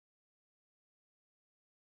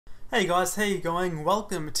Hey guys, how you going?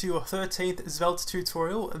 Welcome to your 13th Svelte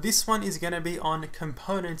tutorial. This one is going to be on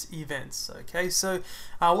component events. Okay, so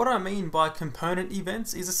what I mean by component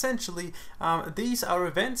events is essentially these are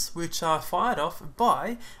events which are fired off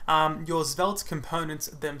by your Svelte components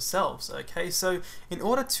themselves. Okay, so in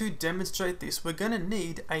order to demonstrate this, we're going to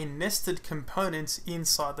need a nested component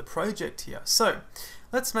inside the project here. So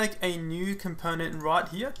let's make a new component right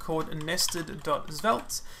here called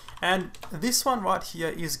nested.svelte. And this one right here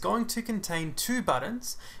is going to contain two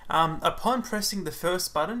buttons. Upon pressing the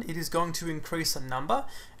first button, it is going to increase a number,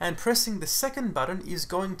 and pressing the second button is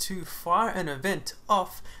going to fire an event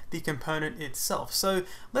off the component itself. So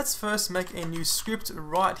let's first make a new script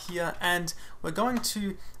right here, and we're going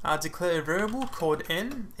to declare a variable called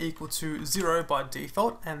n equal to 0 by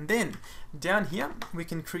default, and then down here we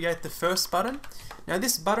can create the first button. Now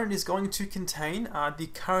this button is going to contain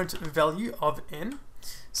the current value of n.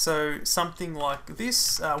 So something like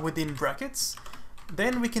this within brackets.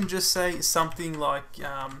 Then we can just say something like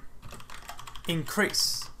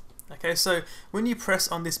increase. Okay, so when you press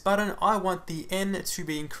on this button, I want the n to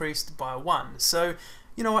be increased by 1. So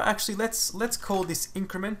you know what, actually let's call this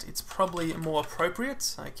increment. It's probably more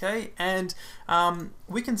appropriate. Okay, and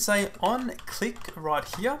we can say on click right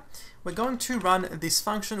here, we're going to run this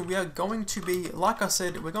function. We are going to be, like I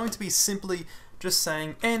said, we're going to be simply just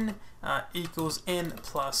saying n equals n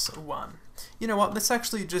plus 1. You know what, let's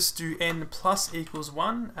actually just do n plus equals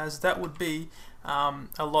 1, as that would be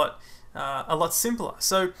a lot simpler.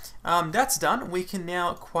 So that's done. We can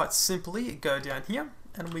now quite simply go down here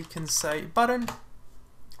and we can say button,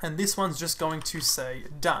 and this one's just going to say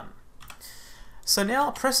done. So now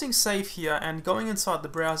pressing save here and going inside the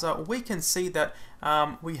browser, we can see that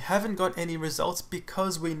we haven't got any results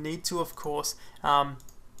because we need to, of course,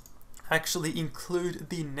 actually include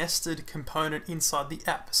the nested component inside the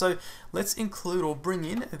app. So let's include or bring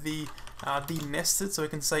in the nested, so we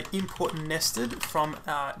can say import nested from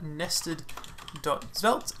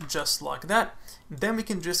nested.svelte, just like that. Then we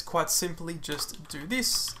can just quite simply just do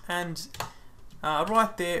this and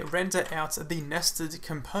right there render out the nested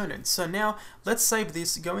component. So now let's save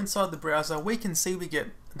this, go inside the browser, we can see we get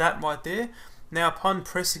that right there. Now upon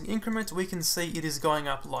pressing increment, we can see it is going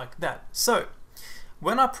up like that. So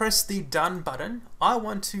when I press the done button, I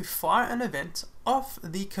want to fire an event off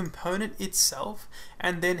the component itself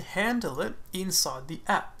and then handle it inside the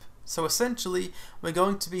app. So essentially, we're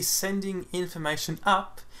going to be sending information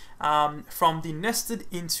up from the nested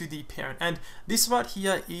into the parent. And this right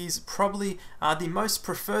here is probably the most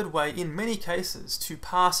preferred way in many cases to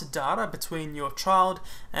pass data between your child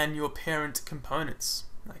and your parent components.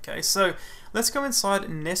 Okay, so let's go inside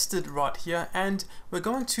nested right here, and we're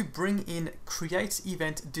going to bring in create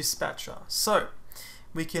event dispatcher. So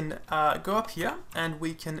we can go up here and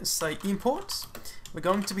we can say import. We're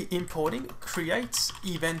going to be importing create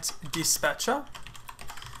event dispatcher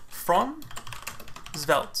from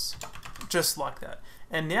Svelte, just like that.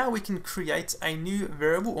 And now we can create a new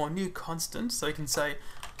variable or new constant. So we can say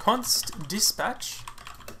const dispatch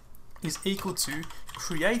is equal to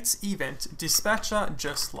create event dispatcher,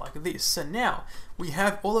 just like this. So now we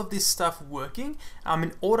have all of this stuff working.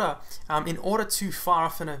 In order to fire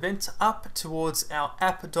off an event up towards our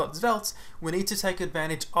app.svelte, we need to take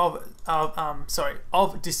advantage of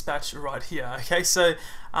dispatch right here. Okay, so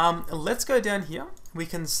let's go down here. We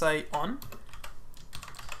can say on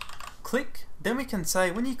click. Then we can say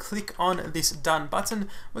when you click on this done button,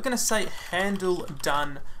 we're going to say handle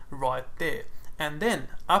done right there. And then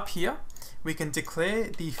up here, we can declare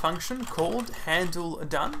the function called handle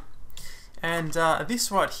done. And this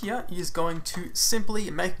right here is going to simply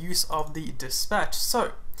make use of the dispatch.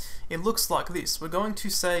 So it looks like this. We're going to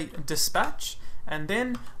say dispatch, and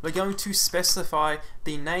then we're going to specify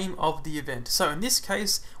the name of the event. So in this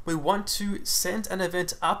case, we want to send an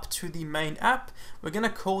event up to the main app. We're going to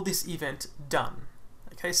call this event done.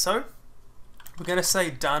 Okay, so we're going to say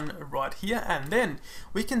done right here, and then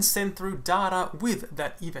we can send through data with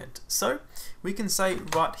that event. So we can say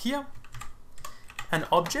right here an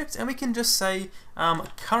object, and we can just say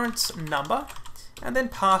current number, and then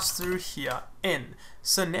pass through here n.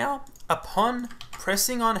 So now upon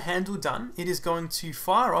pressing on handle done, it is going to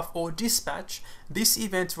fire off or dispatch this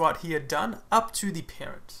event right here done up to the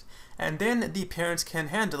parent, and then the parent can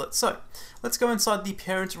handle it. So let's go inside the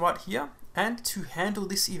parent right here, and to handle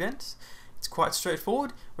this event, it's quite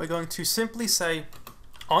straightforward. We're going to simply say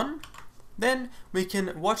on, then we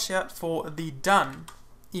can watch out for the done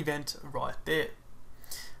event right there.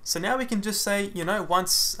 So now we can just say, you know,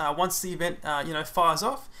 once the event fires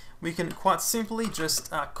off, we can quite simply just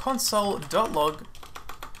console.log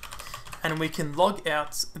and we can log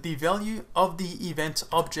out the value of the event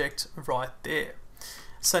object right there.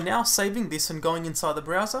 So now saving this and going inside the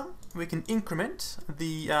browser, we can increment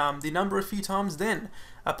the number a few times. Then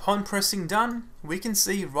upon pressing done, we can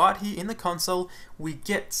see right here in the console, we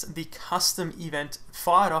get the custom event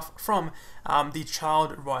fired off from the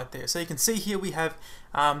child right there. So you can see here we have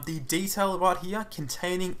the detail right here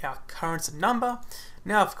containing our current number.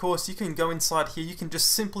 Now, of course, you can go inside here, you can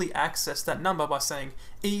just simply access that number by saying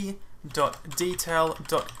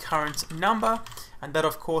e.detail.current number, and that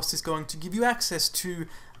of course is going to give you access to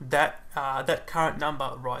that that current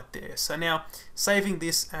number right there. So now saving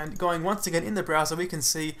this and going once again in the browser, we can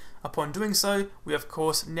see upon doing so, we of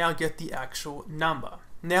course now get the actual number.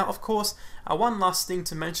 Now, of course, one last thing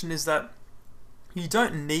to mention is that you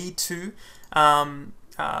don't need to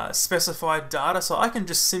specify data, so I can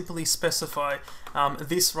just simply specify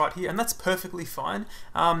this right here, and that's perfectly fine.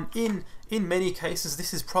 In many cases,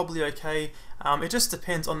 this is probably okay. It just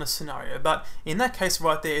depends on the scenario, but in that case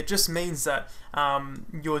right there, it just means that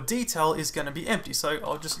your detail is going to be empty. So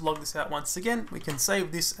I'll just log this out once again. We can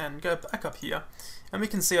save this and go back up here, and we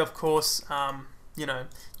can see, of course, you know,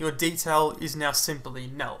 your detail is now simply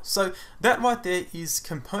null. So that right there is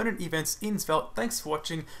component events in Svelte. Thanks for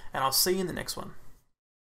watching, and I'll see you in the next one.